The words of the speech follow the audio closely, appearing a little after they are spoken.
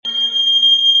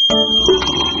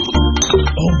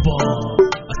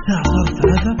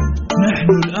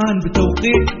الآن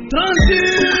بتوقيت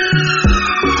ترانزيت.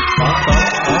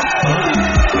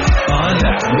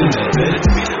 طالع من البيت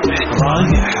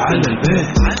رايح على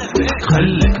البيت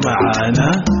خليك معانا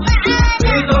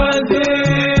في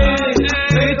ترانزيت.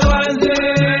 في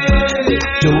ترانزيت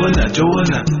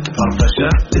جونا فرفشة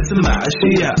تسمع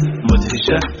أشياء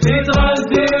مدهشة في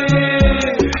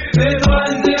ترانزيت. في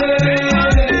ترانزيت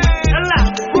يلا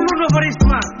كلنا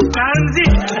فريسما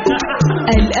ترانزيت.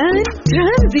 الآن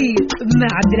ترانزيت مع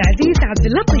عبد العزيز عبد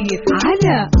اللطيف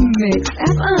على ميكس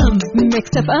اف ام.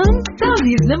 ميكس اف ام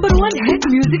سعوديز نمبر 1 هيت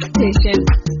ميوزك ستيشن.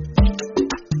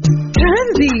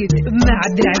 ترانزيت مع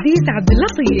عبد العزيز عبد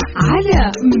اللطيف على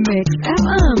ميكس اف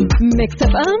ام. ميكس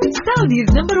اف ام سعوديز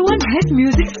نمبر 1 هيت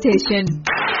ميوزك ستيشن.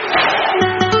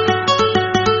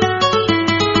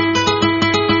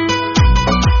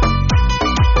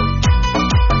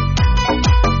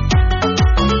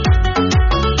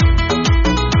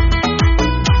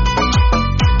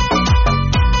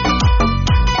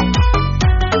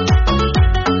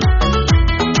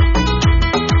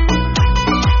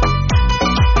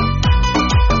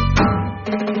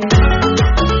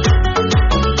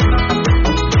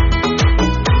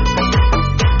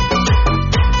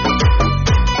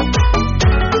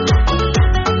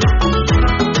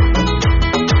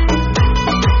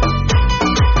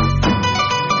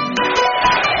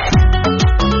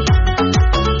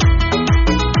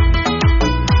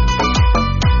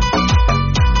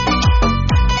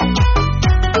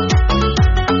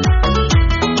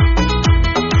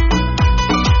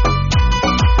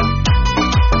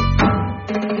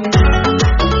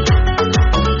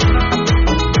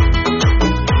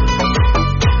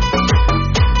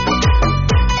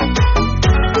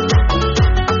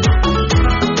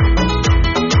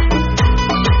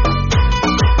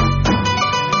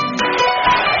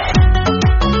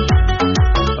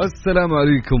 السلام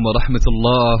عليكم ورحمة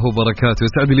الله وبركاته.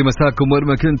 يسعد لي مساكم وين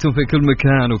ما كنتم في كل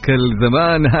مكان وكل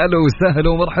زمان. هلا وسهلا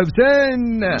ومرحبتين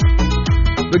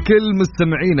بكل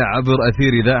مستمعينا عبر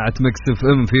أثير إذاعة ميكس اف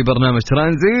ام في برنامج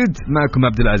ترانزيت. معكم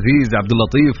عبد العزيز عبد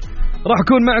اللطيف، راح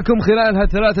أكون معكم خلال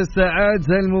هالثلاث الساعات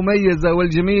المميزة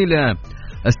والجميلة،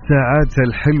 الساعات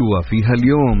الحلوة في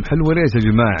هاليوم. حلوة ليش يا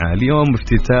جماعة؟ اليوم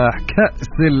افتتاح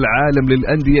كأس العالم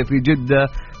للأندية في جدة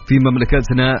في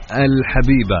مملكتنا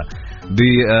الحبيبة،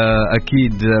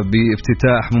 أكيد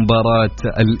بافتتاح مباراة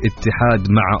الاتحاد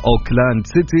مع أوكلاند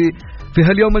سيتي في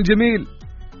هاليوم الجميل.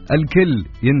 الكل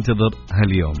ينتظر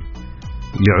هاليوم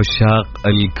لعشاق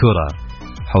الكرة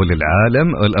حول العالم.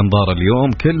 الأنظار اليوم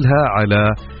كلها على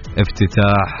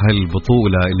افتتاح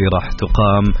البطولة اللي راح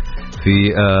تقام في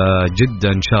جدة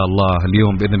إن شاء الله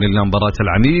اليوم بإذن الله، مباراة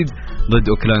العميد ضد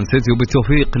أوكلاند سيتي،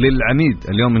 وبالتوفيق للعميد.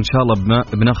 اليوم إن شاء الله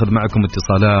بناخذ معكم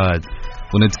اتصالات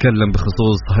ونتكلم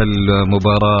بخصوص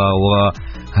هالمباراة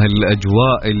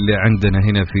وهالأجواء اللي عندنا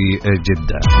هنا في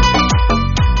جدة.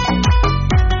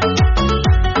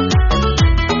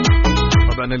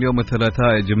 طبعا اليوم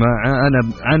الثلاثاء يا جماعة،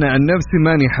 أنا عن نفسي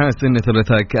ماني حاسس إنه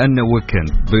ثلاثاء، كأنه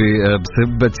ويكند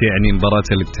بسبب يعني مباراة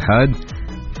الاتحاد،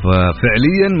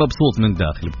 ففعليا مبسوط من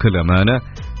داخل بكل أمانة،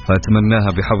 فأتمناها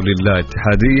بحول الله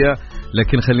اتحادية.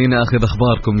 لكن خلينا أخذ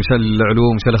أخباركم، مش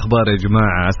العلوم مش الأخبار يا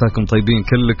جماعة. عساكم طيبين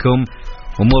كلكم،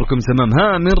 أموركم تمام.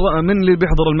 من اللي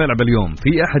بيحضر الملعب اليوم؟ في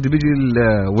أحد بيجي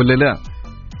ولا لا؟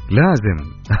 لازم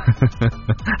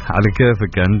على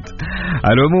كيفك أنت.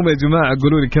 على العموم يا جماعة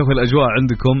قولوا لي كيف الأجواء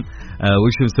عندكم،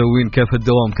 وش مسوين، كيف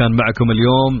الدوام كان معكم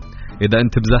اليوم. إذا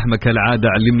أنت بزحمة كالعادة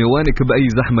علمني وينك بأي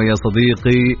زحمة يا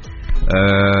صديقي.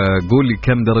 قول لي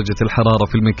كم درجة الحرارة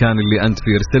في المكان اللي أنت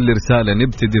فيه. ارسل لي رسالة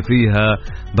نبتدي فيها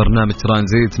برنامج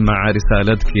ترانزيت مع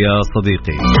رسالتك يا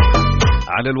صديقي.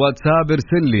 على الواتساب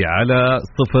ارسل لي على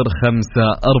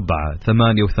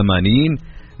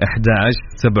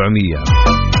 054-88-11700.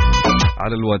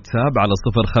 على الواتساب على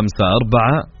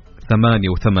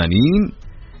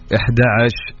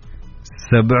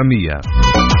 054-88-11700.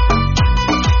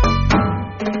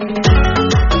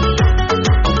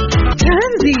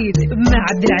 ترانزيت مع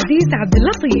عبد العزيز عبد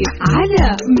اللطيف على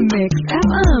ميكس اف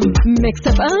ام. ميكس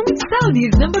اف ام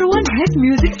سعوديز نمبر 1 هيت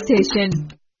ميوزك ستيشن.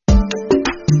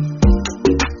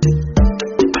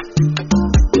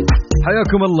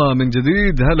 حياكم الله من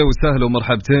جديد. هلا وسهلا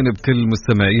ومرحبتين بكل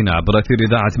مستمعينا عبر أثير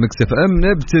إذاعة ميكس اف ام.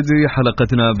 نبتدي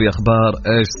حلقتنا بأخبار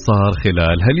ايش صار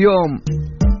خلال هاليوم.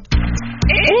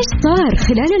 ايش صار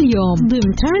خلال اليوم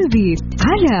ضمن ترانزيت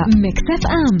على ميكس اف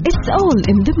ام. It's all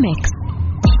in the mix.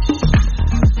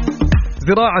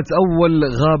 زراعة أول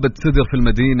غابة سدر في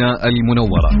المدينة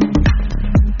المنورة.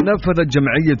 نفذت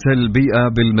جمعية البيئة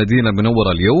بالمدينة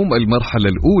المنورة اليوم المرحلة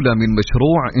الأولى من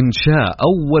مشروع إنشاء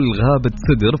أول غابة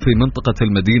سدر في منطقة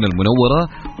المدينة المنورة،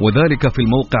 وذلك في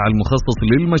الموقع المخصص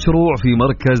للمشروع في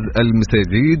مركز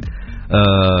المساجد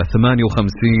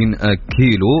 58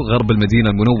 كيلو غرب المدينة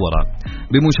المنورة،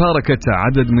 بمشاركة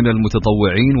عدد من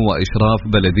المتطوعين وإشراف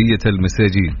بلدية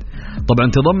المساجد. طبعا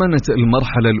تضمنت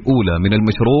المرحلة الأولى من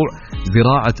المشروع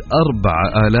زراعة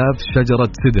 4000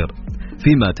 شجرة سدر،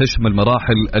 فيما تشمل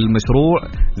مراحل المشروع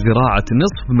زراعة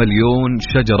 500,000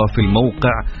 شجرة في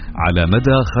الموقع على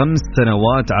مدى 5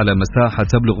 سنوات على مساحة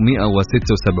تبلغ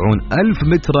 176,000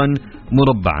 مترا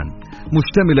مربعا،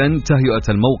 مشتملا تهيئة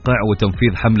الموقع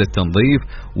وتنفيذ حملة تنظيف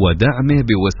ودعمه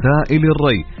بوسائل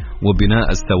الري وبناء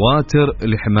السواتر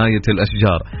لحماية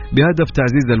الأشجار، بهدف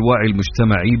تعزيز الوعي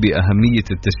المجتمعي بأهمية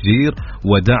التشجير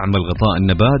ودعم الغطاء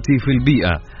النباتي في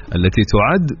البيئة التي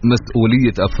تعد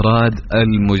مسؤولية أفراد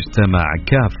المجتمع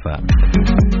كافة.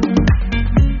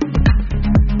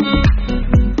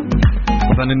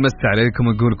 طبعا نمسي عليكم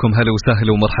ونقول لكم هلا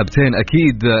وسهلا ومرحبتين.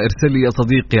 أكيد ارسل لي يا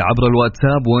صديقي عبر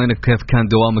الواتساب وينك، كيف كان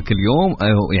دوامك اليوم،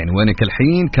 يعني وينك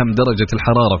الحين، كم درجة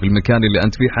الحرارة في المكان اللي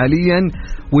أنت فيه حاليا،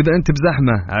 وإذا أنت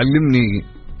بزحمة علمني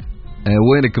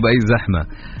وينك بأي زحمة.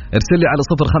 ارسل لي على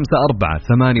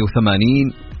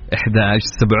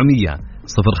 054-88-11700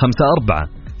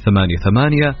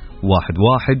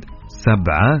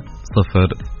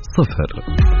 054-88-11700.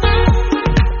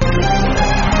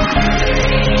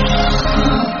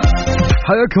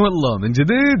 حياكم الله من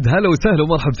جديد، هلا وسهلا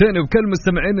ومرحبتين بكل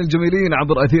مستمعين الجميلين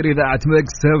عبر أثير إذاعة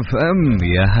ميكس اف ام.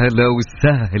 يا هلا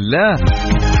وسهلا.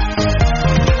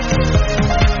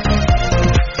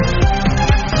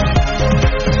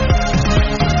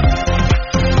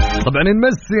 طبعا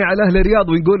نمسي على أهل الرياض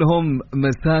ونقول لهم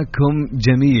مساكم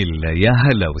جميل، يا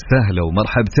هلا وسهلا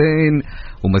ومرحبتين،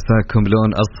 ومساكم لون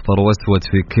أصفر وأسود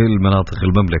في كل مناطق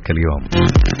المملكة اليوم.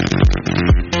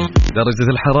 درجة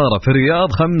الحرارة في الرياض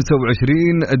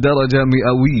 25 درجة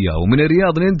مئوية، ومن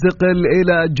الرياض ننتقل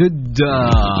إلى جدة.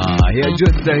 يا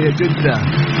جدة يا جدة،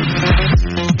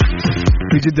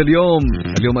 في جدة اليوم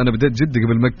أنا بديت جدة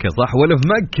قبل مكة صح، ولا في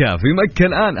مكة؟ في مكة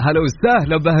الآن هلا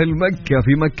وسهلا بأهل مكة.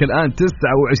 في مكة الآن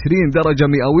 29 درجة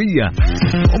مئوية،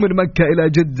 ومن مكة إلى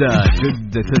جدة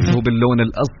تزهو باللون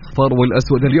الأصفر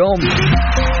والأسود اليوم.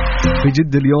 في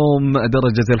جدة اليوم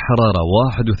درجة الحرارة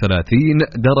 31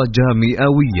 درجة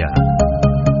مئوية.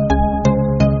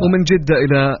 ومن جدة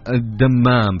إلى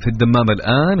الدمام، في الدمام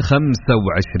الآن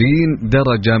 25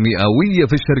 درجة مئوية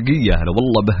في الشرقية. هلا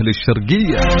والله بأهل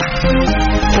الشرقية.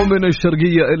 ومن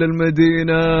الشرقية إلى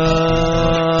المدينة،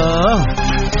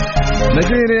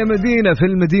 مدينة في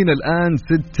المدينة الآن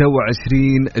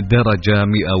 26 درجة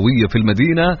مئوية في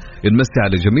المدينة. نمسي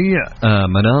على جميع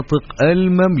مناطق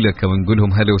المملكة ونقول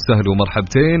لهم هلا وسهلا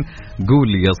ومرحبتين. قول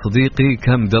لي يا صديقي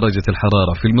كم درجة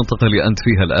الحرارة في المنطقة اللي أنت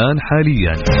فيها الآن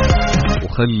حاليا،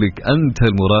 وخليك أنت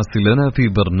المراسل لنا في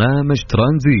برنامج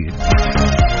ترانزيت.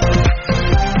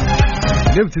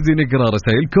 نبتدي نقرأ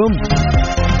رسائلكم،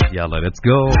 يلا ليتس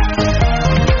جو.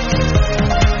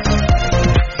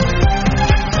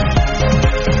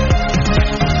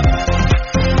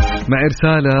 مع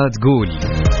رسالة تقول: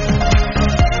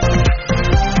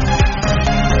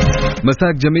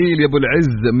 مساك جميل يا أبو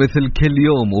العز مثل كل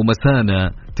يوم، ومسانا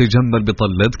تجمل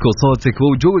بطلتك وصوتك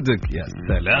ووجودك. يا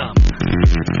سلام،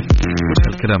 وش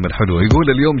الكلام الحلو. يقول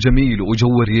اليوم جميل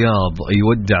وجو الرياض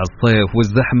يودع الصيف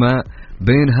والزحمة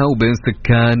بينها وبين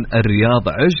سكان الرياض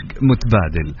عشق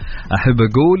متبادل. أحب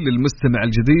أقول للمستمع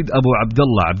الجديد أبو عبد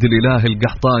الله عبد الإله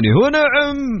القحطاني هو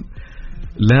نعم،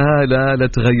 لا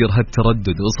تغير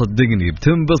هالتردد وصدقني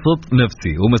بتنبسط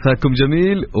نفسي. ومساكم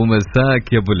جميل، ومساك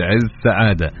يا ابو العز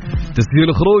سعادة. تسجيل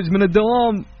خروج من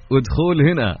الدوام ودخول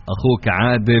هنا أخوك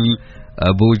عادل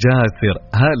أبو جاسر.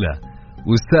 هلا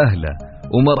وسهلا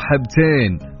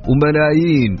ومرحبتين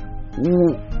وملايين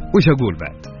وش أقول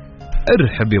بعد؟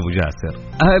 ارحب يا ابو جاسر،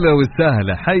 هلا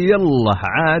وسهلا. حي الله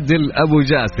عادل ابو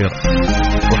جاسر،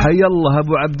 وحي الله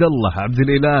ابو عبد الله عبد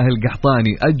الاله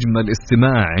القحطاني. اجمل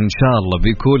استماع ان شاء الله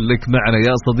بيكون لك معنا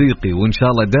يا صديقي، وان شاء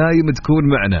الله دايم تكون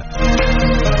معنا.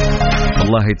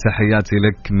 والله تحياتي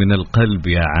لك من القلب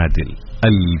يا عادل،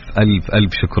 الف الف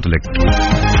الف شكر لك،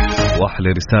 واحلى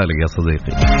رسالة يا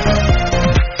صديقي.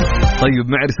 طيب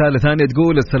مع رسالة ثانية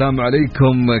تقول: السلام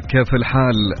عليكم، كيف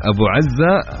الحال أبو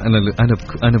عزة؟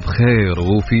 أنا بخير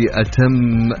وفي أتم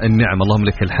النعم، اللهم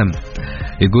لك الحمد.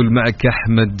 يقول معك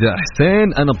أحمد حسين،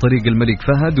 أنا بطريق الملك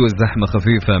فهد والزحمة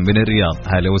خفيفة من الرياض.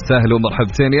 هلا وسهلا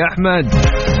ومرحبتين يا أحمد.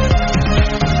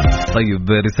 طيب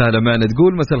رسالة معنا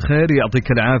تقول: مساء الخير يعطيك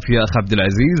العافية أخ عبد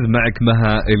العزيز، معك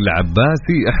مها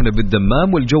العباسي. احنا بالدمام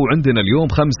والجو عندنا اليوم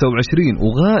 25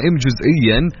 وغائم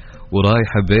جزئيا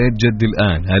ورايحة بيت جدي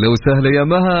الآن. هلا وسهلا يا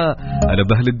مها، هلا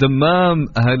بأهل الدمام،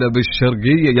 هلا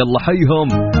بالشرقية، يلا حيهم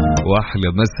وأحلى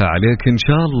مسا عليك إن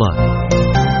شاء الله.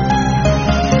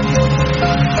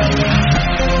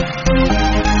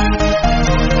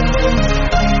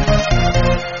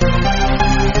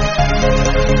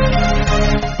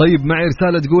 طيب معي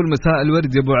رسالة تقول مساء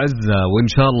الورد يا أبو عزة، وإن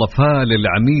شاء الله فال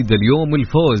العميد اليوم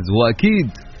الفوز، وأكيد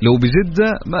لو بجدة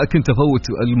ما كنت أفوت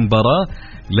المباراة،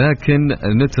 لكن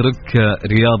نترك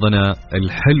رياضنا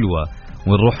الحلوة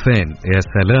ونروح فين؟ يا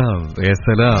سلام يا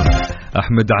سلام.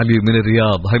 أحمد علي من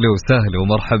الرياض، هلا وسهلا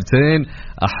ومرحبتين،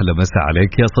 أحلى مساء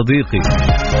عليك يا صديقي.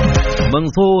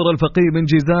 منصور الفقيه من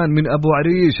جيزان من أبو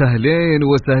عريش، أهلين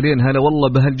وسهلين، هلا والله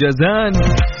بهالجازان.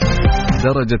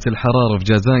 درجة الحرارة في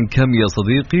جازان كم يا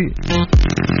صديقي؟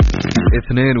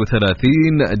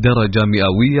 32 درجة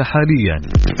مئوية حاليا.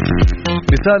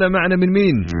 رسالة معنا من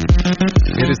مين؟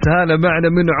 رسالة معنا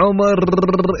من عمر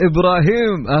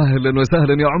إبراهيم، أهلا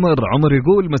وسهلا يا عمر. عمر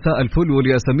يقول مساء الفل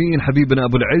والياسمين حبيبنا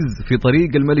أبو العز، في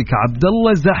طريق الملك عبد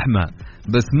الله زحمة،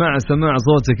 بس مع سماع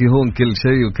صوتك يهون كل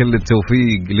شيء، وكل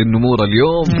التوفيق للنمور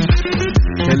اليوم،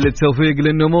 كل التوفيق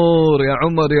للنمور يا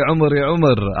عمر يا عمر يا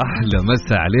عمر. أحلى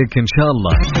مسا عليك إن شاء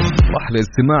الله، وأحلى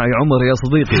استماع يا عمر يا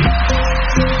صديقي.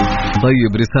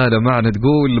 طيب رسالة معنا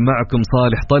تقول معكم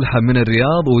صالح طلحة من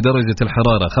الرياض، ودرجة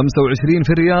الحرارة 25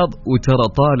 في الرياض، وترى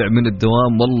طالع من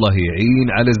الدوام، والله يعين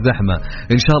على الزحمة.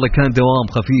 إن شاء الله كان دوام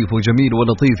خفيف وجميل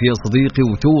ولطيف يا صديقي،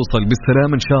 وتوصل بالسلام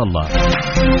إن شاء الله.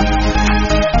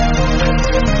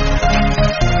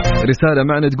 رسالة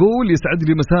معنا تقول يسعد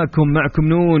لي مساكم، معكم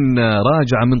نون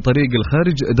راجعة من طريق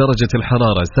الخرج، درجة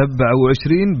الحرارة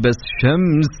 27 بس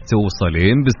شمس،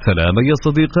 توصلين بالسلامة يا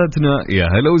صديقتنا، يا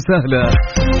هلا وسهلا.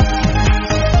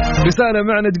 رسالة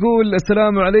معنا تقول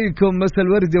السلام عليكم، مساء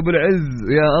الورد يا أبو العز،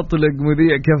 يا أطلق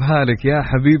مذيع، كيف حالك يا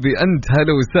حبيبي أنت؟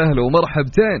 هلا وسهلا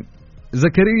ومرحبتين.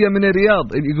 زكريا من الرياض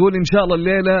يقول إن شاء الله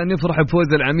الليلة نفرح بفوز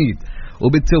العميد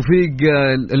وبالتوفيق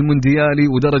المونديالي،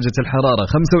 ودرجة الحرارة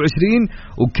 25،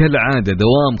 وكالعادة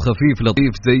دوام خفيف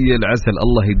لطيف زي العسل.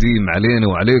 الله يديم علينا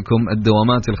وعليكم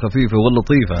الدوامات الخفيفة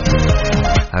واللطيفة.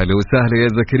 هلا وسهلا يا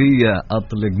زكريا،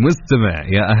 أطلق مستمع،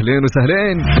 يا أهلين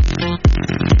وسهلين.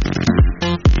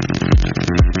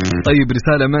 طيب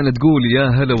رسالة معنا تقول يا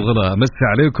هلا وغلا، مسي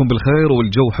عليكم بالخير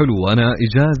والجو حلو، أنا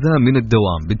إجازة من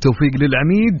الدوام، بالتوفيق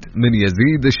للعميد، من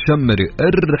يزيد الشمري.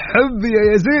 ارحب يا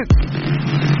يزيد،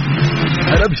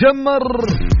 هلا بشمر،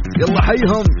 يلا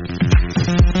حيهم.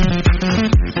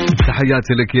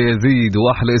 تحياتي لك يا يزيد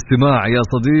وأحلى استماع يا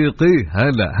صديقي،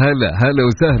 هلا هلا هلا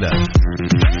وسهلا.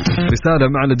 رسالة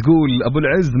معنا تقول أبو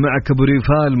العز معك أبو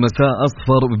ريفال، مساء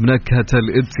أصفر بنكهة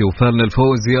الإتسي، وفالنا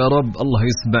الفوز يا رب، الله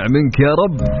يسمع منك يا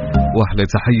رب، وأحلى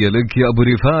تحية لك يا أبو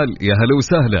ريفال، يا هلا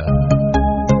وسهلا.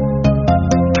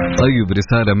 طيب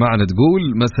رسالة معنا تقول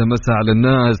مسا على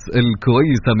الناس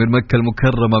الكويسة من مكة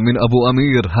المكرمة من أبو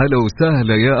أمير، هلا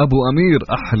وسهلا يا أبو أمير،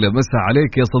 أحلى مسا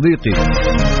عليك يا صديقي.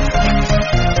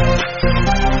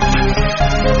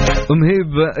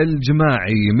 مهيب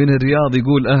الجماعي من الرياض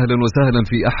يقول أهلا وسهلا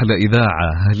في أحلى إذاعة،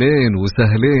 أهلين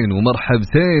وسهلين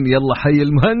ومرحبتين، يلا حي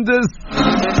المهندس.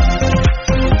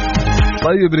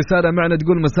 طيب رسالة معنا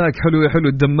تقول مساك حلو يا حلو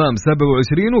الدمام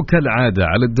 27، وكالعادة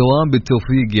على الدوام،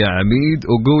 بالتوفيق يا عميد،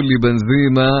 وقول لي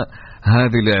بنزيما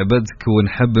هذه لعبتك،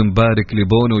 ونحب نبارك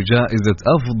لبونو جائزة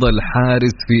أفضل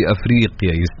حارس في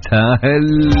أفريقيا، يستاهل.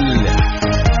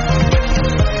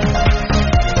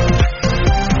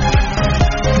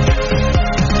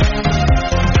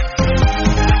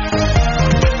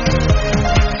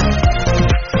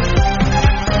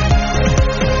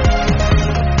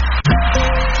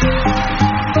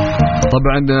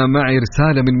 طبعا معي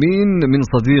رسالة من مين؟ من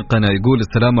صديقنا يقول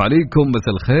السلام عليكم،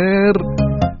 مساء الخير،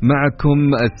 معكم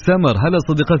السمر. هلا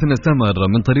صديقتنا سمر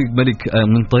من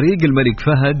طريق الملك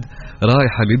فهد،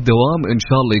 رايحة للدوام، إن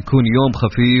شاء الله يكون يوم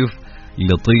خفيف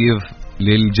لطيف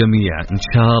للجميع إن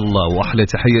شاء الله، وأحلى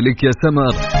تحية لك يا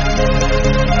سمر.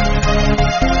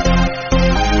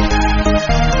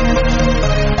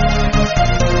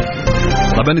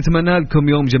 طبعا نتمنى لكم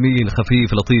يوم جميل خفيف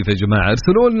لطيف يا جماعة.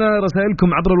 ارسلوا لنا رسائلكم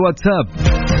عبر الواتساب،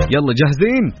 يلا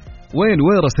جاهزين؟ وين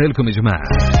رسائلكم يا جماعة؟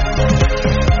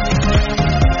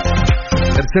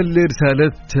 ارسل لي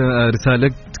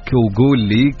رسالتك وقول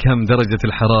لي كم درجة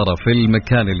الحرارة في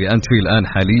المكان اللي أنت فيه الآن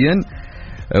حاليا.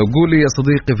 قول لي يا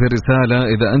صديقي في الرسالة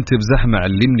إذا أنت بزحمة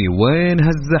علمني وين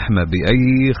هالزحمة،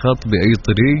 بأي خط بأي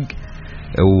طريق،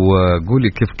 وقولي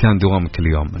كيف كان دوامك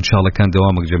اليوم. إن شاء الله كان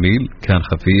دوامك جميل، كان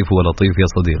خفيف ولطيف يا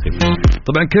صديقي.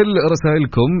 طبعا كل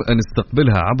رسائلكم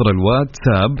نستقبلها عبر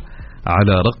الواتساب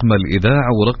على رقم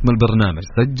الإذاعة ورقم البرنامج،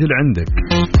 سجل عندك.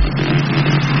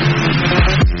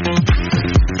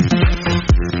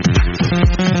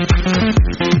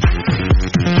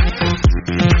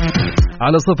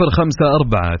 على 054-88-11700.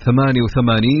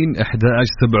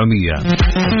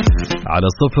 على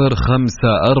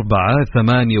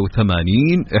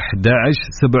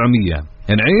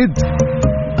 054-88-11700.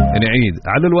 نعيد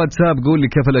على الواتساب. قول لي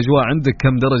كيف الأجواء عندك،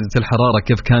 كم درجة الحرارة،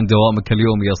 كيف كان دوامك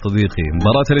اليوم يا صديقي،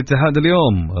 مباراة الاتحاد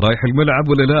اليوم رايح الملعب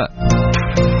ولا لا؟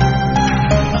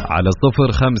 على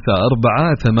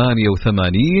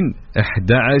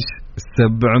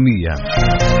 054-88-11700.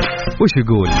 وش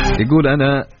يقول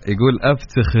يقول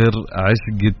أفتخر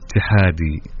عشق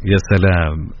اتحادي، يا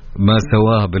سلام ما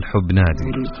سواه بالحب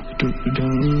نادي.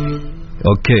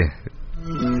 أوكي،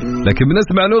 لكن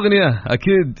بنسمع الأغنية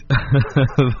أكيد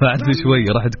بعد شوي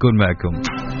راح تكون معكم.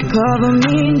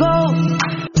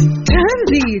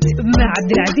 ترانزيت مع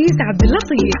عبد العزيز عبد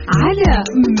اللطيف على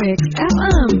ميكس اف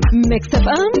ام. ميكس اف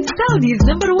ام سعوديز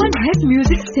نمبر 1 هيت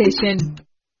ميوزك ستيشن.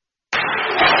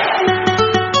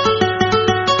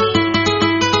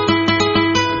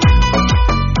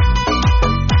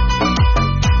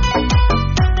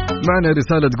 معنا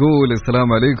رسالة تقول السلام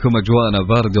عليكم، أجواءنا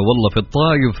باردة والله في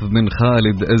الطايف، من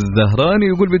خالد الزهراني.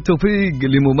 يقول بالتوفيق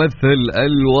لممثل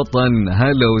الوطن.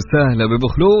 هلا وسهلا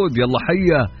ببخلود، يلا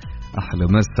حيا، أحلى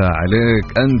مسا عليك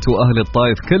أنت وأهل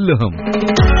الطايف كلهم.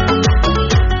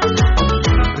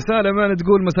 رسالة معنا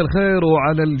تقول مساء الخير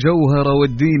وعلى الجوهرة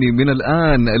والديني، من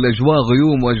الآن الأجواء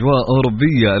غيوم وأجواء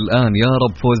أوروبية الآن، يا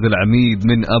رب فوز العميد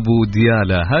من أبو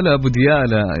ديالة. هلا أبو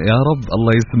ديالة، يا رب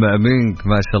الله يسمع منك،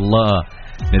 ما شاء الله.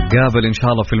 نتقابل إن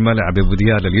شاء الله في الملعب يا أبو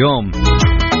ديالة اليوم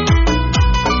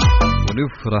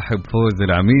ونفرح بفوز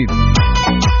العميد.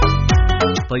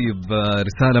 طيب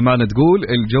رسالة معنا تقول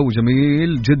الجو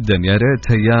جميل جدا، يا ريت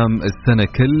أيام السنة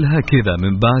كلها كذا.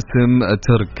 من باسم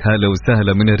ترك، هلا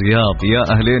وسهلا من الرياض. يا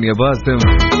أهلين يا باسم،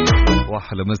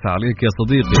 وأحلى مسا عليك يا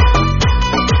صديقي.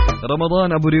 رمضان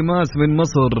أبو ريماس من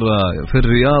مصر في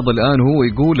الرياض الآن، هو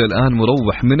يقول الآن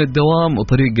مروح من الدوام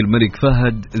وطريق الملك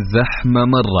فهد زحمة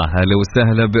مرة. هلا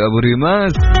وسهلا بأبو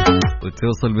ريماس،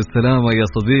 وتوصل بالسلامة يا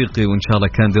صديقي، وإن شاء الله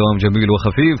كان دوام جميل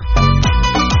وخفيف.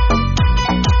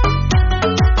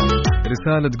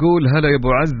 رسالة تقول هلا يا أبو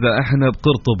عزة، احنا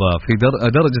بقرطبة في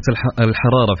درجة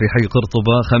الحرارة في حي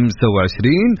قرطبة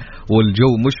 25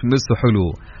 والجو مشمس وحلو.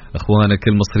 اخوانك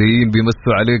المصريين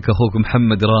بيمسوا عليك، اخوك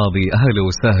محمد راضي. اهلا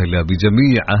وسهلا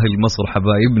بجميع اهل مصر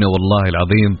حبايبنا والله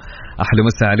العظيم، احلى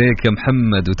مسا عليك يا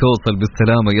محمد، وتوصل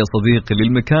بالسلامة يا صديقي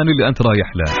للمكان اللي انت رايح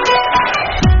له.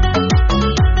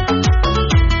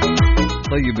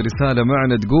 طيب رسالة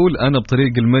معنا تقول أنا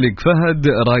بطريق الملك فهد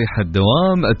رايح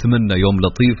الدوام، أتمنى يوم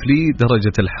لطيف لي،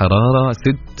 درجة الحرارة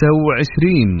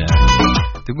 26.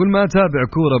 تقول ما أتابع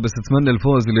كورة بس أتمنى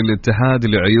الفوز للاتحاد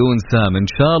لعيون سام، إن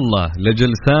شاء الله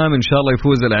لجل سام إن شاء الله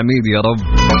يفوز العميد يا رب.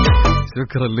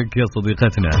 شكرا لك يا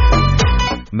صديقتنا.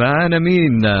 معنا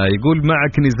مين؟ يقول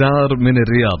معك نزار من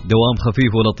الرياض، دوام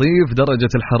خفيف ولطيف،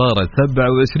 درجة الحرارة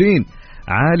 27،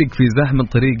 عالق في زحمة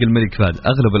طريق الملك فهد.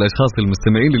 أغلب الأشخاص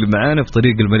المستمعين اللي معانا في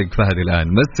طريق الملك فهد الآن،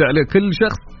 مسي على كل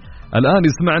شخص الآن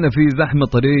يسمعنا في زحمة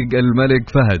طريق الملك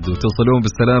فهد، وتصلون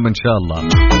بالسلامة إن شاء الله.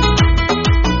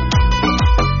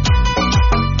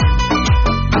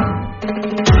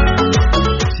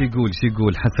 شي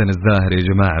يقول حسن الزاهر يا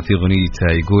جماعة في غنيته،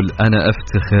 يقول أنا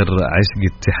أفتخر عشق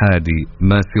اتحادي،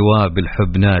 ما سواه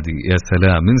بالحب نادي. يا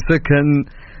سلام، من سكن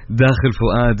داخل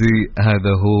فؤادي،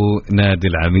 هذا هو نادي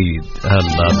العميد.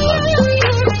 الله الله،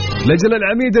 لجل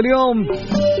العميد اليوم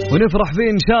ونفرح فيه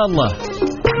إن شاء الله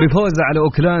بفوزه على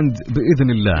أوكلاند بإذن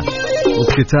الله،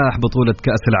 وافتتاح بطولة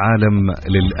كأس العالم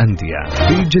للأندية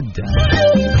في جدة.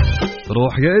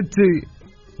 روح يا إتي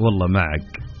والله معك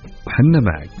وحنا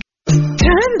معك.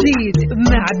 ترانزيت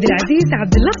مع عبد العزيز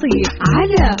عبد اللطيف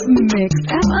على ميكس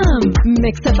اف ام.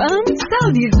 ميكس اف ام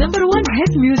سعوديز نمبر 1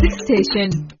 هيت ميوزك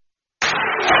ستيشن.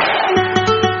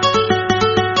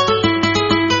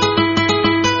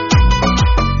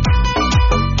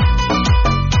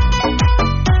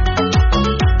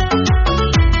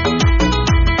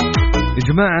 يا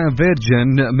جماعة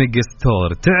فيرجن ميجا ستور،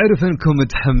 تعرف انكم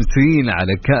متحمسين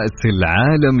على كأس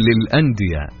العالم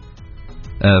للأندية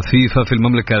فيفا في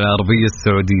المملكة العربية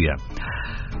السعودية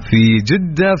في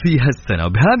جدة في هالسنة.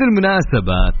 وبهذه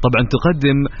المناسبة طبعا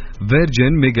تقدم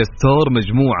فيرجن ميجا ستور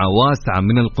مجموعة واسعة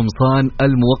من القمصان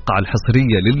الموقعة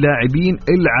الحصرية للاعبين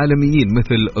العالميين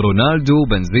مثل رونالدو،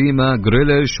 بنزيما،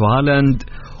 غريليش وهالاند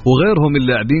وغيرهم من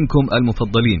لاعبينكم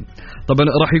المفضلين. طبعا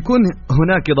راح يكون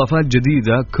هناك إضافات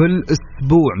جديدة كل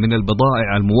أسبوع من البضائع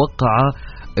الموقعة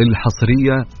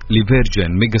الحصرية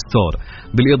لفيرجن ميجا ستور،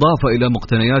 بالإضافة إلى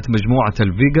مقتنيات مجموعة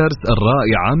الفيجرز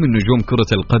الرائعة من نجوم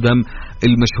كرة القدم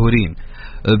المشهورين.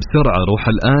 بسرعة روح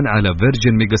الآن على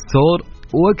فيرجن ميجا ستور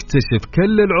واكتشف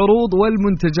كل العروض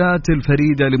والمنتجات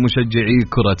الفريدة لمشجعي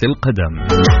كرة القدم.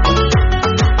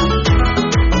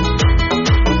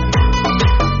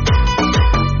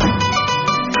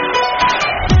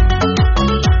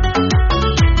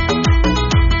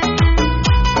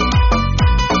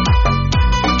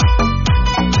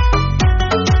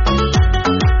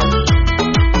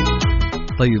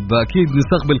 طيب أكيد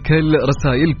نستقبل كل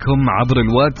رسائلكم عبر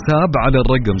الواتساب على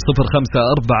الرقم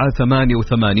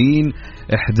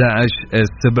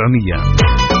 0548811700.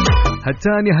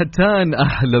 هتان يا هتان،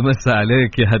 أحلى مسا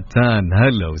عليك يا هتان،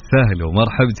 هلا وسهلا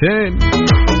ومرحبتين.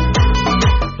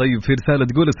 طيب في رسالة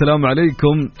تقول السلام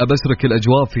عليكم، أبشرك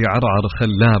الأجواء في عرعر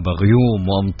خلابة، غيوم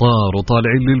وأمطار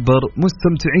وطالعين للبر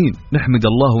مستمتعين، نحمد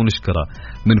الله ونشكره.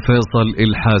 من فيصل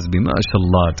الحازمي، ما شاء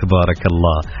الله تبارك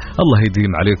الله، الله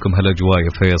يديم عليكم هالأجواء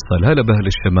يا فيصل، هلا بأهل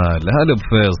الشمال، هلا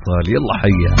بفيصل، يلا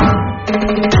حيا.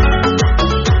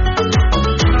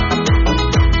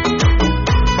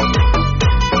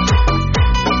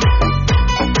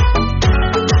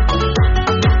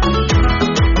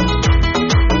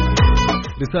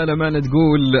 رسالة معنا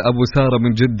تقول أبو سارة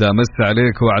من جدة، مس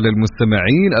عليك وعلى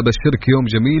المستمعين، أبشرك يوم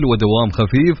جميل ودوام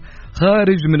خفيف،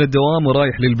 خارج من الدوام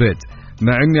ورايح للبيت،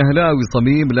 مع إني أهلاوي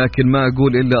صميم لكن ما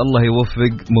أقول إلا الله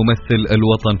يوفق ممثل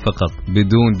الوطن فقط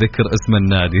بدون ذكر اسم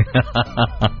النادي.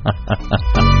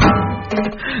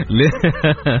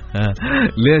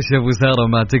 ليش يا أبو سارة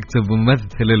ما تكتب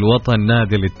ممثل الوطن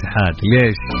نادي الاتحاد؟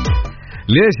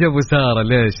 ليش يا أبو سارة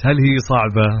ليش؟ هل هي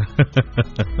صعبة؟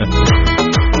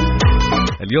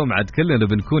 اليوم عاد كلنا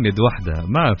بنكون يد واحدة،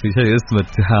 ما في شيء اسمه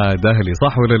اتحاد أهلي،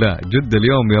 صح ولا لا؟ جد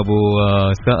اليوم يا أبو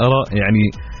سارة يعني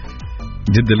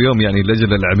جد اليوم يعني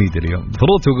الأجل العميد اليوم،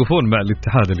 فروض توقفون مع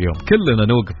الاتحاد اليوم، كلنا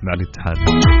نوقف مع الاتحاد.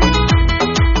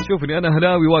 شوفني أنا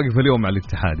هلاوي واقف اليوم مع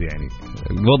الاتحاد، يعني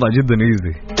الوضع جدا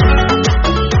ايزي.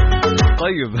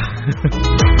 طيب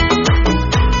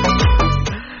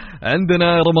عندنا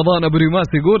رمضان أبو ريماس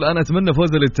يقول أنا أتمنى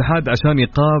فوز الاتحاد عشان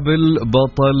يقابل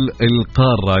بطل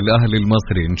القارة الأهلي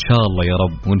المصري، إن شاء الله يا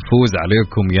رب ونفوز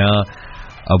عليكم يا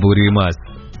أبو ريماس.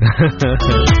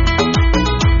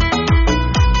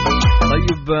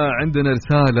 طيب عندنا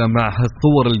رسالة مع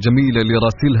الصور الجميلة اللي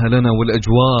راسلها لنا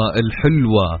والأجواء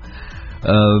الحلوة،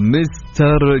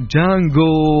 مستر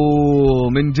جانجو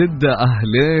من جدة،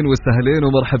 أهلين وسهلين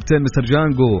ومرحبتين مستر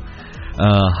جانجو.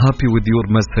 happy with your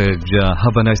message,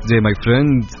 have a nice day my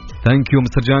friend, thank you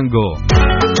Mr. Django.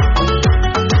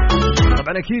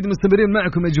 طبعا أكيد مستمرين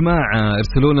معكم يا جماعة،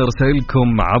 ارسلوا لنا رسائلكم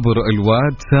عبر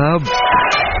الواتساب،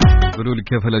 قولوا لي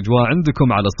كيف الأجواء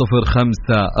عندكم على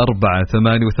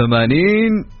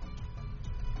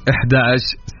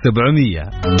 0548811700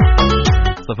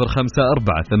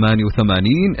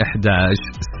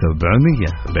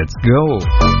 0548811700. let's go.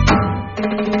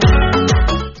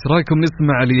 ايش رايكم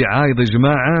نسمع لي عايض يا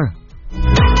جماعة؟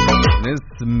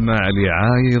 نسمع لي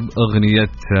عايض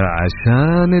أغنية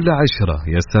عشان العشرة،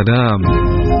 يا سلام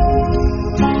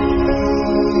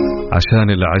عشان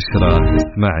العشرة،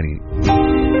 اسمعني.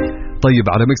 طيب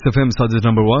على ميكس اف ام سادس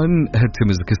نمبر 1 هيت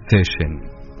ميوزك ستيشن.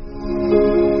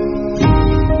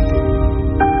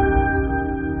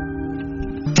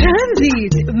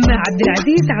 ترانزيت مع عبد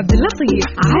العزيز عبد اللطيف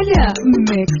على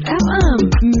ميكس اف ام.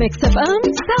 ميكس اف ام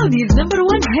سعوديز نمبر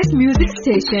 1 هيت ميوزك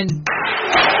ستيشن.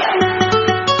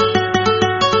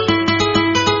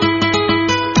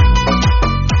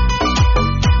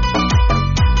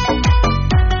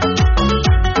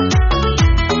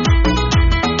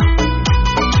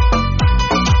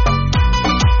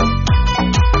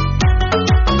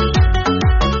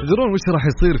 تدرون وش راح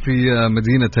يصير في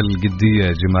مدينة القدية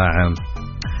يا جماعة؟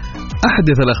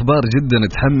 أحدث الأخبار جدا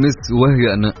تحمس، وهي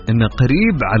أن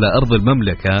قريب على أرض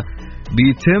المملكة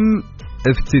بيتم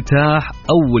افتتاح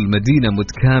أول مدينة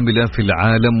متكاملة في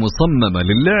العالم مصممة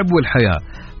للعب والحياة.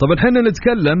 طبعا حنا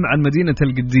نتكلم عن مدينة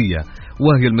القدية،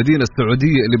 وهي المدينة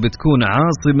السعودية اللي بتكون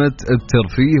عاصمة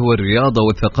الترفيه والرياضة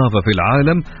والثقافة في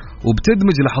العالم،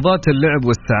 وبتدمج لحظات اللعب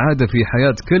والسعادة في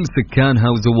حياة كل سكانها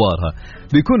وزوارها.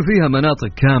 بيكون فيها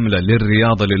مناطق كاملة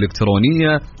للرياضة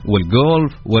الإلكترونية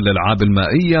والجولف والألعاب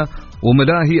المائية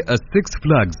وملاهي السكس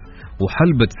فلاجز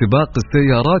وحلبة سباق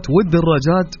السيارات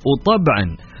والدراجات، وطبعا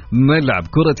ملعب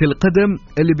كرة القدم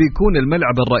اللي بيكون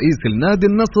الملعب الرئيسي لنادي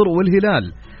النصر والهلال.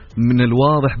 من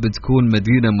الواضح بتكون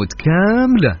مدينة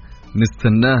متكاملة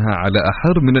نستناها على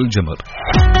أحر من الجمر.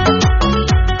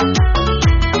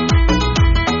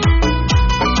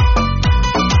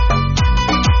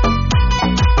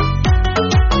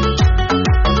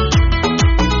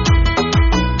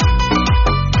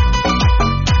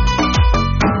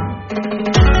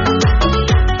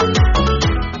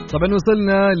 طبعا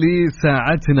وصلنا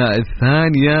لساعتنا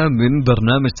الثانية من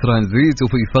برنامج ترانزيت،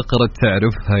 وفي فقرة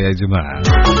تعرفها يا جماعة.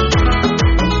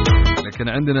 لكن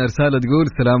عندنا رسالة تقول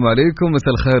السلام عليكم،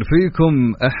 مساء الخير فيكم،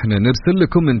 احنا نرسل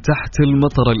لكم من تحت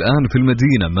المطر الآن في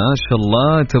المدينة، ما شاء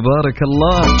الله تبارك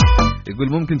الله. يقول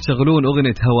ممكن تشغلون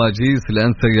أغنية هواجيس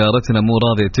لأن سيارتنا مو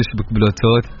راضية تشبك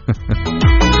بلوتوث.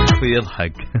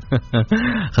 ويضحك.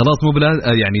 خلاص مو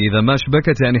يعني إذا ما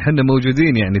شبكت يعني حنا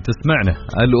موجودين يعني تسمعنا،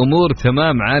 الأمور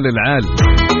تمام عال العال.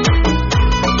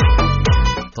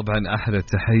 طبعا أحلى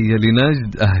تحية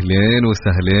لنجد، أهلين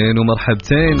وسهلين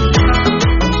ومرحبتين،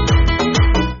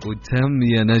 وتم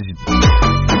يا نجد.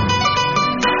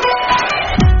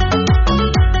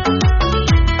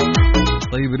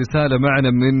 طيب رسالة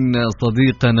معنا من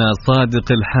صديقنا صادق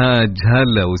الحاج،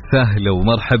 هلا وسهلا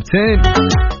ومرحبتين.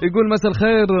 يقول مساء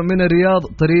الخير من الرياض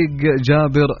طريق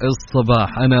جابر الصباح،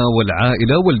 أنا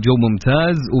والعائلة والجو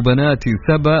ممتاز وبناتي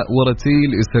سبا ورتيل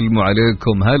يسلموا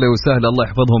عليكم. هلا وسهلا، الله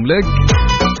يحفظهم لك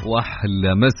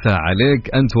وأحلى مساء عليك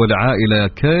أنت والعائلة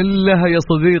كلها يا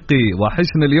صديقي،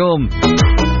 وحشنا اليوم.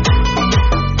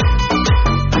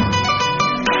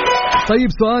 طيب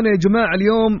سؤالنا يا جماعة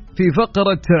اليوم في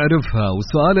فقرة تعرفها،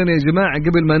 وسؤالنا يا جماعة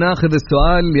قبل ما ناخذ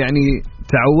السؤال يعني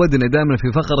تعودنا دائما في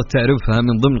فقرة تعرفها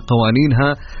من ضمن قوانينها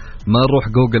ما نروح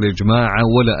جوجل يا جماعة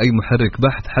ولا أي محرك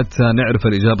بحث حتى نعرف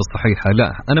الإجابة الصحيحة، لا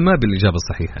أنا ما بالإجابة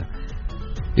الصحيحة.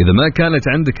 إذا ما كانت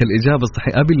عندك الإجابة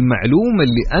الصحيحة أبي المعلومة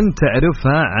اللي أنت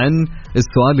تعرفها عن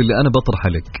السؤال اللي أنا بطرحه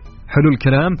لك. حلو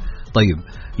الكلام؟ طيب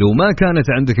لو ما كانت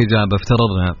عندك إجابة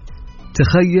افترضنا،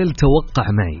 تخيل توقع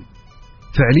معي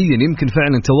فعليا يمكن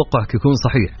فعلا توقعك يكون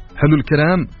صحيح. حلو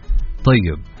الكلام؟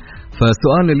 طيب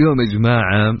فسؤالنا اليوم يا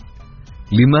جماعة،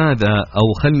 لماذا أو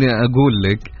خلني أقول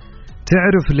لك،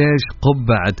 تعرف ليش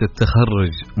قبعة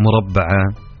التخرج مربعة؟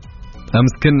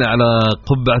 أمس كنا على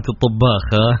قبعة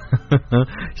الطباخة.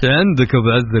 شو عندك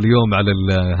بعز اليوم على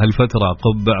هالفترة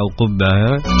قبعة وقبعة؟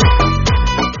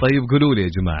 طيب قولوا لي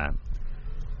يا جماعة،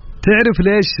 تعرف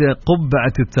ليش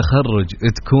قبعة التخرج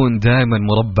تكون دائما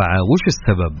مربعة؟ وش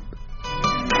السبب؟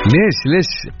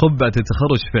 ليش قبعة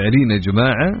التخرج فعليا يا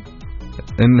جماعة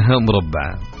إنها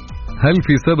مربعة؟ هل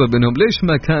في سبب إنهم ليش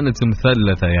ما كانت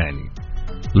مثلثة يعني؟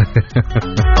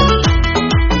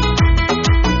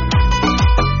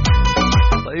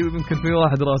 طيب يمكن في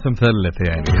واحد راسه مثلث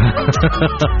يعني.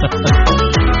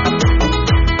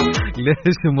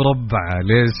 ليش مربعة؟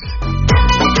 ليش؟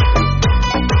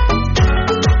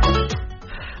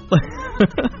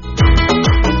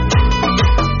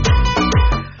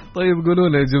 طيب قولوا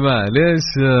لي يا جماعة ليش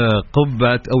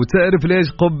قبعة، أو تعرف ليش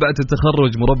قبعة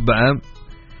التخرج مربعة؟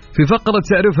 في فقرة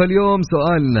تعرفها اليوم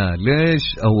سؤالنا ليش،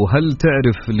 أو هل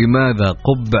تعرف لماذا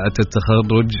قبعة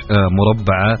التخرج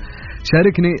مربعة؟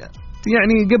 شاركني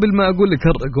يعني قبل ما أقول لك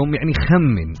الرقم، يعني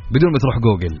خمن بدون ما تروح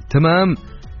جوجل، تمام؟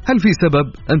 هل في سبب؟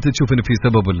 أنت تشوف إن في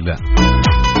سبب ولا لا؟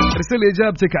 ارسل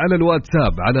إجابتك على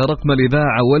الواتساب على رقم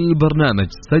الإذاعة والبرنامج،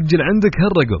 سجل عندك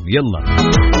هالرقم يلا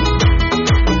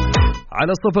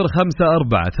على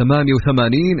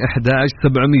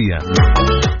 054-88-11700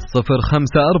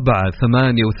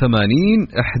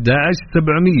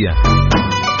 054-88-11700.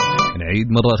 نعيد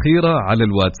مرة أخيرة على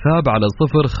الواتساب على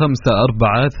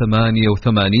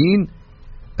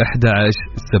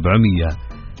 054-88-11700.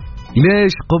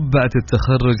 ليش قبعة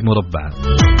التخرج مربعة؟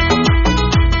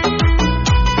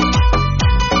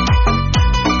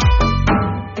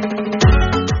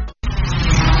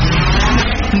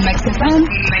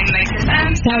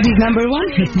 Saudi's #1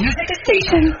 hit music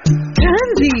station.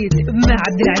 Tranzit مع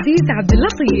عبد العزيز عبد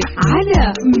اللطيف على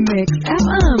ميكس اف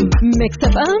ام. ميكس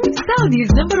اف ام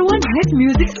Saudi's #1 hit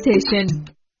music station.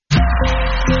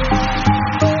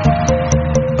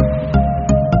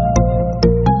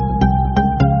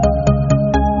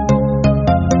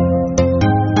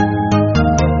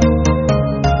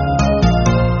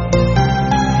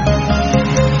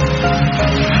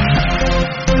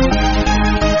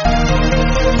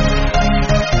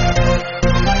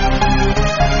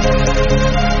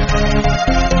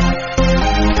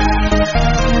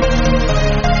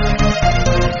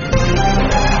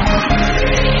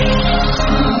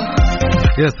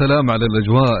 يا سلام على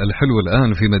الأجواء الحلوة الآن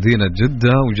في مدينة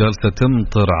جدة، وجالسة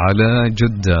تمطر على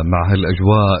جدة مع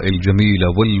هالأجواء الجميلة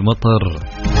والمطر.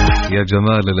 يا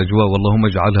جمال الأجواء، واللهم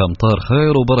اجعلها أمطار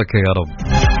خير وبركة يا رب.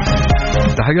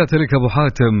 تحياتي لك أبو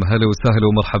حاتم، هلا وسهلا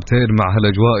ومرحبتين مع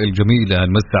هالأجواء الجميلة،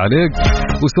 نمسي عليك.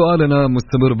 وسؤالنا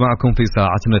مستمر معكم في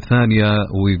ساعتنا الثانية،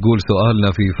 ويقول سؤالنا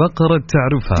في فقرة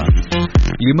تعرفها،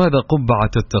 لماذا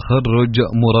قبعة التخرج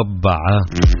مربعة؟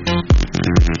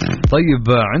 طيب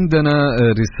عندنا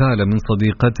رسالة من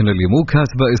صديقتنا اللي مو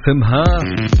كاتبة اسمها،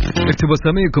 اكتبوا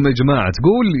اساميكم يا جماعة،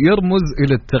 تقول يرمز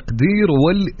إلى التقدير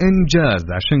والإنجاز،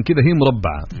 عشان كذا هي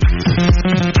مربعة.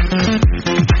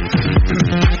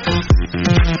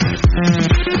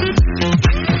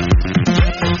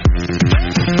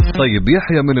 طيب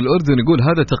يحيى من الأردن يقول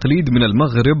هذا تقليد من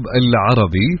المغرب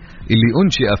العربي اللي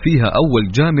أنشئ فيها أول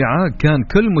جامعة، كان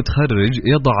كل متخرج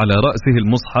يضع على رأسه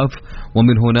المصحف،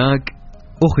 ومن هناك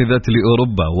أخذت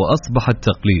لأوروبا وأصبحت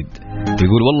تقليد.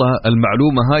 يقول والله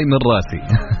المعلومة هاي من راسي.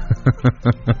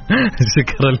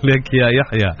 شكرا لك يا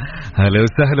يحيى، هلا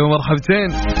وسهلا ومرحبتين.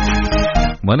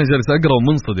 ما أنا جالس أقرأ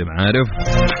ومنصدم عارف.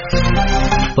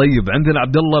 طيب عندنا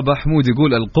عبد الله بحمود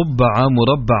يقول القبعة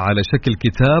مربع على شكل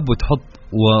كتاب وتحط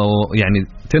ويعني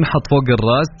تنحط فوق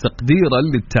الراس تقديرا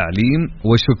للتعليم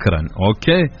وشكرا.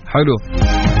 أوكي حلو.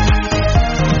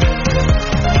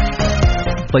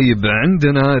 طيب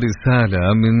عندنا رسالة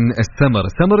من السمر.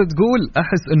 سمر تقول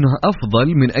أحس أنه أفضل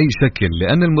من أي شكل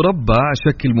لأن المربع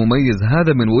شكل مميز،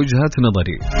 هذا من وجهة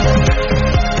نظري.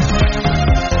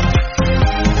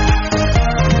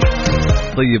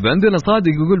 طيب عندنا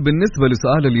صادق يقول بالنسبة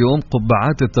لسؤال اليوم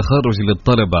قبعات التخرج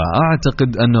للطلبة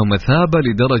أعتقد أنه مثابة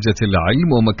لدرجة العلم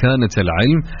ومكانة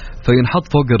العلم فينحط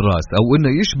فوق الرأس أو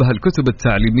أنه يشبه الكتب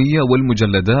التعليمية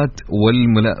والمجلدات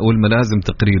والملازم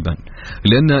تقريبا،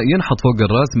 لأنه ينحط فوق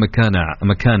الرأس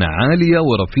مكانة عالية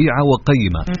ورفيعة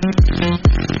وقيمة.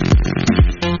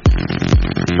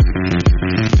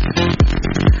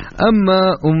 أما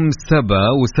سبا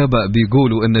وسبا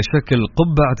بيقولوا أن شكل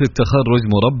قبعة التخرج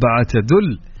مربعة تدل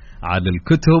على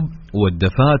الكتب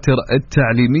والدفاتر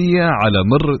التعليمية على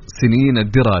مر سنين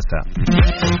الدراسة.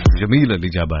 جميلة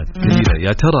الإجابات جميلة.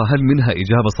 يا ترى هل منها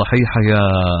إجابة صحيحة يا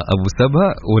أبو سبا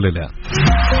ولا لا؟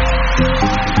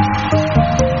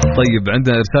 طيب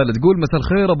عندنا رسالة تقول مساء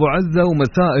الخير أبو عزة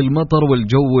ومساء المطر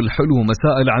والجو الحلو،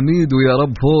 مساء العميد ويا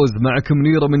رب فوز. معك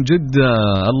منيرة من جدة،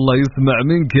 الله يسمع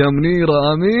منك يا منيرة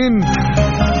آمين.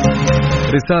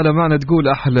 رسالة معنا تقول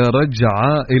أحلى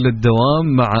رجعة إلى الدوام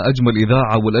مع أجمل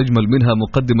إذاعة والأجمل منها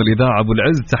مقدم الإذاعة أبو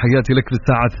العز، تحياتي لك في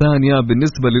الساعة الثانية.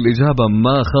 بالنسبة للإجابة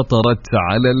ما خطرت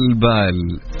على البال،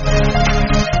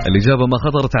 الإجابة ما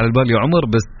خطرت على البال يا عمر،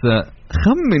 بس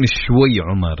خمن شوي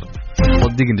عمر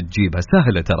صدقني تجيبها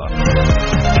سهلة ترى.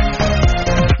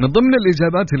 من ضمن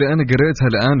الإجابات اللي أنا قريتها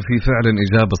الآن في فعلا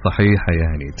إجابة صحيحة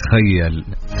يعني تخيل.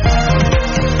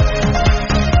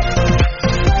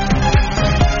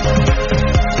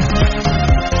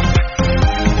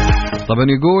 طبعا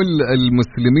يقول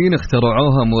المسلمين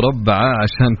اخترعوها مربعة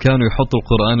عشان كانوا يحطوا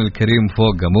القرآن الكريم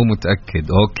فوقها، مو متأكد.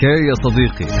 أوكي يا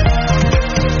صديقي.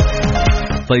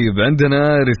 طيب عندنا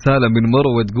رسالة من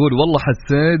مروة تقول والله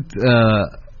حسيت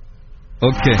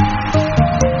أوكي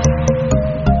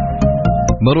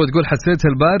مروة تقول حسيت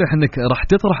البارح أنك راح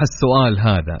تطرح السؤال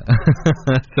هذا.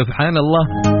 سبحان الله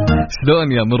شلون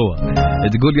يا مروة.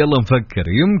 تقول يلا نفكر،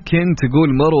 يمكن تقول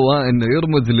مروة أنه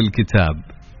يرمز للكتاب.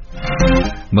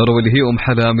 مروة اللي هي أم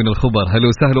حلا من الخبر، هلا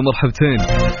وسهلا ومرحبتين.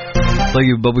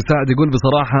 طيب أبو سعد يقول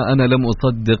بصراحة أنا لم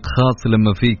أصدق خاص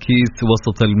لما في كيس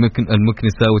وسط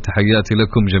المكنسة، وتحياتي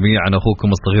لكم جميعا أخوكم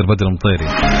الصغير بدر مطيري.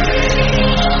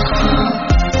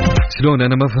 شلون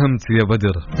أنا ما فهمت يا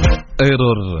بدر؟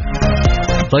 ايرور.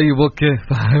 طيب أوكي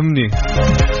فهمني.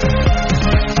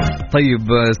 طيب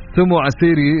سمو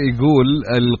عسيري يقول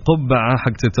القبعة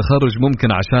حق التخرج ممكن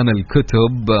عشان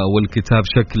الكتب والكتاب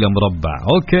شكله مربع.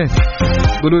 أوكي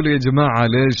قولوا لي يا جماعة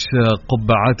ليش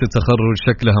قبعات التخرج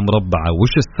شكلها مربعة؟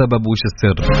 وش السبب وش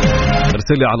السر؟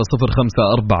 ارسلي على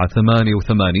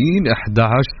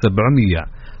 0548811700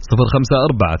 0548811700.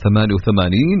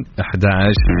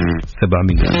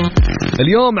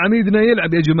 اليوم عميدنا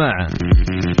يلعب يا جماعة،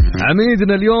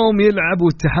 عميدنا اليوم يلعب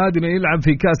واتحادنا يلعب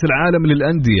في كأس العالم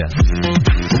للأندية،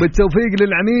 وبالتوفيق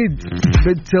للعميد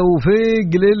بالتوفيق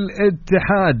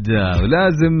للاتحاد.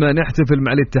 ولازم نحتفل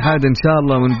مع الاتحاد إن شاء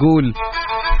الله ونقول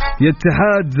يا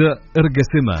اتحاد ارقى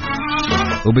سما،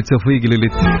 وبالتوفيق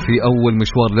في أول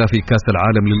مشوار له في كأس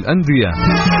العالم للأندية.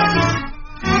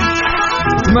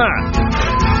 اسمع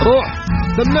روح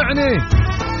سمعني،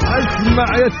 اسمع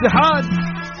يا اتحاد،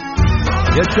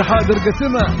 يا اتحاد ارقى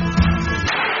سما.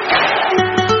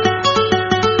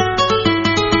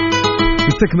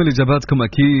 نستكمل إجاباتكم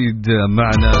أكيد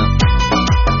معنا.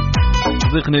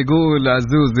 صديقنا يقول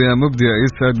عزوز يا مبدع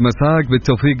يسعد مساك،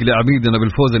 بالتوفيق لعبيدنا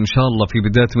بالفوز إن شاء الله في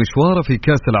بداية مشواره في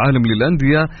كأس العالم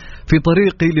للأندية في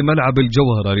طريقي لملعب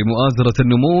الجوهرة لمؤازرة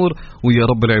النمور، ويا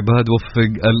رب العباد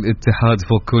وفق الاتحاد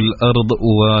فوق كل أرض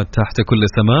وتحت كل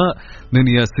سماء. من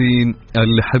ياسين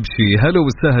الحبشي. هلا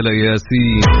وسهلا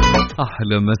ياسين،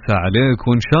 أحلى مساء عليك،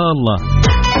 وإن شاء الله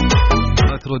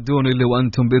لا تردون إلا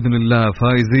وأنتم بإذن الله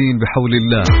فايزين بحول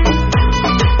الله.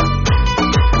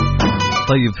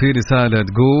 طيب في رسالة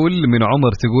تقول من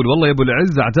عمر تقول والله يا أبو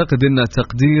العز أعتقد أن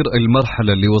تقدير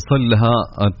المرحلة اللي وصل لها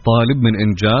الطالب من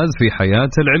إنجاز في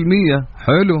حياته العلمية.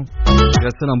 حلو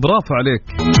يا سلام برافو عليك.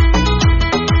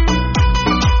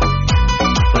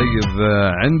 طيب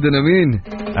عندنا مين؟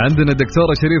 عندنا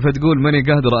دكتورة شريفة تقول ماني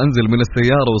قادرة أنزل من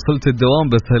السيارة وصلت الدوام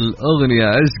بس الأغنية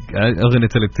عشق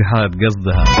أغنية الاتحاد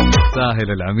قصدها. ساهل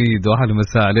العميد وأهلا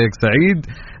مساء عليك سعيد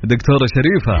دكتورة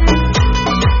شريفة.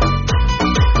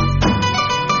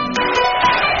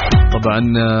 طبعا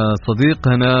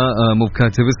صديقنا مو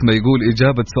كاتب اسمه يقول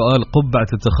إجابة سؤال قبعة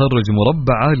التخرج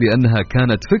مربعة لأنها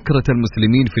كانت فكرة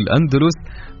المسلمين في الأندلس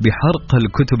بحرق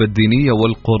الكتب الدينية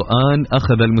والقرآن.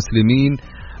 أخذ المسلمين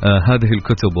هذه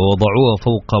الكتب ووضعوها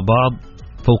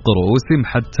فوق رؤوسهم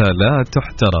حتى لا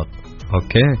تحترق.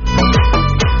 أوكي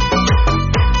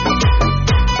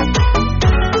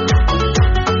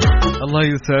الله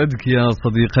يسعدك يا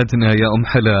صديقتنا يا أم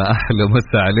حلا أحلى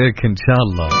مساء عليك إن شاء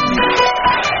الله.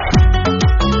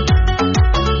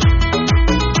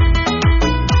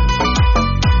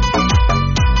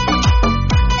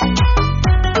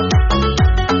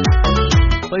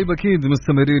 طيب أكيد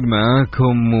مستمرين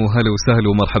معاكم وهلا وسهلا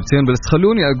ومرحبتين. بس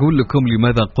خلوني أقول لكم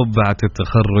لماذا قبعة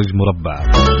التخرج مربعة.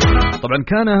 طبعا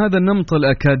كان هذا النمط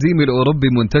الأكاديمي الأوروبي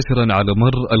منتشرا على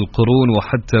مر القرون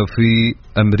وحتى في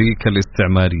أمريكا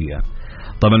الاستعمارية.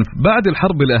 طبعا بعد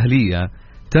الحرب الأهلية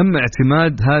تم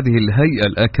اعتماد هذه الهيئة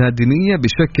الأكاديمية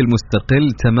بشكل مستقل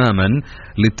تماما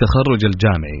للتخرج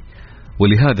الجامعي.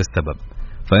 ولهذا السبب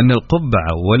فإن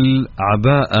القبعة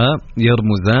والعباءة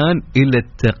يرمزان إلى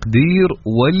التقدير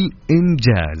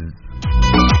والإنجاز.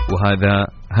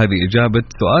 هذه إجابة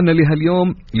سؤالنا لها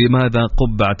اليوم لماذا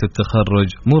قبعة التخرج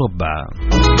مربعة.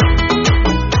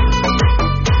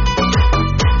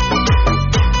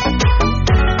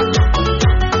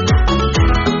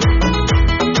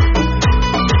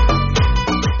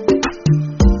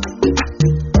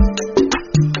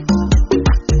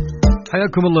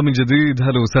 حياكم الله من جديد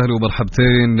هلا وسهلا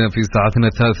ومرحبتين في ساعتنا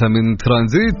الثالثة من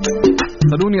ترانزيت.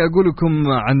 خلوني أقول لكم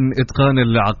عن إتقان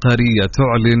العقارية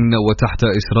تعلن وتحت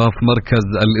إشراف مركز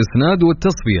الإسناد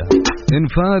والتصفية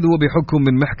إنفاذ وبحكم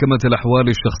من محكمة الأحوال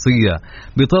الشخصية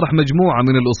بطرح مجموعة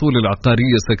من الأصول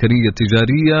العقارية السكنية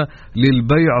التجارية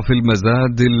للبيع في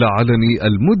المزاد العلني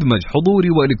المدمج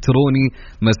حضوري وإلكتروني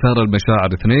مسار المشاعر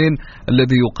 2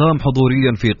 الذي يقام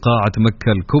حضوريا في قاعة مكة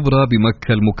الكبرى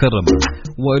بمكة المكرمة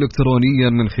وإلكترونيا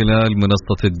من خلال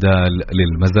منصة الدال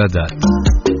للمزادات.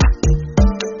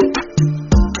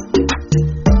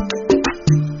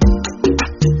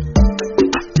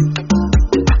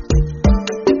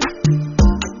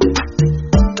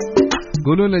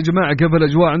 قولوا لنا يا جماعة كيف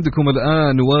الأجواء عندكم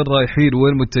الآن؟ وين رايحين؟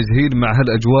 وين متجهين مع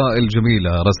هالأجواء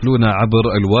الجميلة؟ راسلونا عبر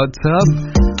الواتساب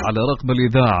على رقم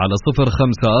الإذاعة على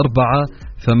 054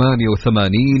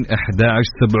 88 11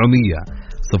 700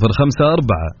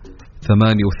 054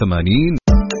 88.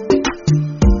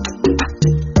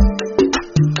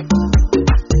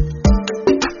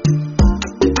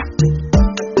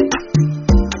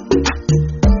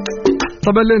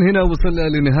 طبعا لين هنا وصلنا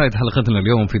لنهاية حلقتنا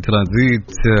اليوم في ترانزيت.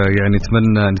 يعني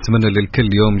نتمنى للكل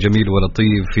يوم جميل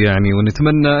ولطيف يعني،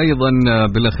 ونتمنى أيضا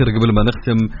بالأخير قبل ما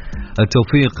نختم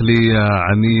التوفيق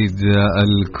لعميد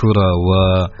الكرة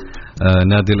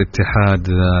ونادي الاتحاد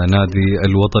نادي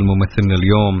الوطن ممثلنا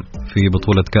اليوم في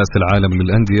بطولة كأس العالم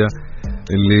للأندية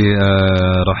اللي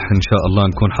راح إن شاء الله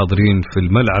نكون حاضرين في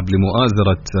الملعب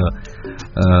لمؤازرة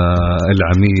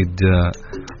العميد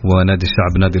ونادي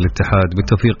الشعب نادي الاتحاد.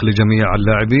 بالتوفيق لجميع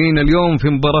اللاعبين اليوم في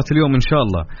مباراة اليوم إن شاء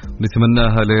الله،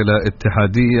 نتمناها ليلة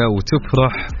اتحادية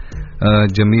وتفرح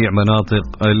جميع مناطق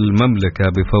المملكة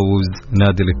بفوز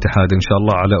نادي الاتحاد إن شاء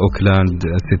الله على أوكلاند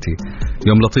سيتي.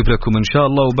 يوم لطيف لكم إن شاء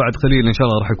الله، وبعد قليل إن شاء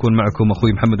الله راح يكون معكم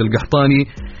أخوي محمد القحطاني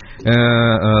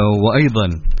وأيضا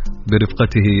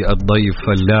برفقته الضيف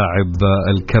اللاعب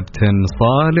الكابتن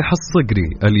صالح الصقري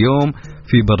اليوم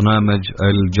في برنامج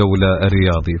الجولة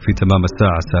الرياضي في تمام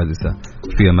الساعة 6.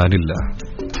 في أمان الله.